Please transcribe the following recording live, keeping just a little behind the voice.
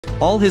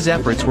All his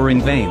efforts were in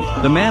vain.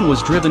 The man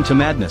was driven to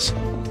madness.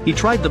 He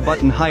tried the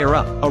button higher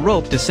up. A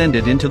rope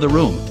descended into the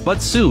room.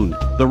 But soon,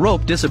 the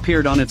rope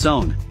disappeared on its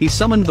own. He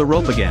summoned the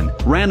rope again,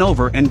 ran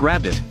over and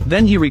grabbed it.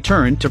 Then he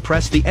returned to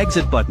press the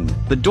exit button.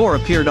 The door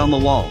appeared on the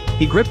wall.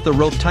 He gripped the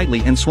rope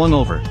tightly and swung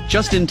over.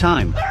 Just in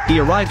time, he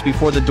arrived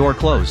before the door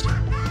closed.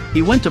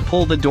 He went to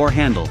pull the door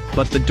handle,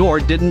 but the door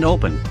didn't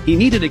open. He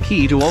needed a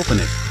key to open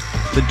it.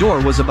 The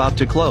door was about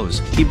to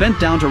close. He bent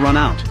down to run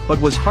out, but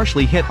was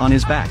harshly hit on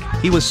his back.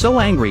 He was so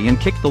angry and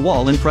kicked the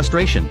wall in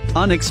frustration.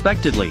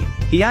 Unexpectedly,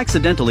 he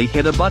accidentally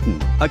hit a button.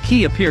 A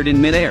key appeared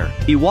in midair.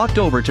 He walked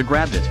over to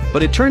grab it,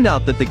 but it turned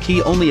out that the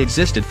key only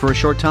existed for a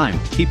short time.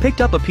 He picked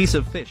up a piece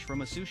of fish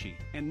from a sushi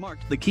and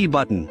marked the key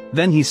button.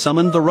 Then he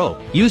summoned the rope,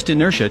 used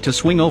inertia to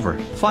swing over.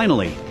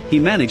 Finally, he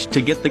managed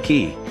to get the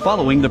key.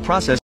 Following the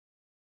process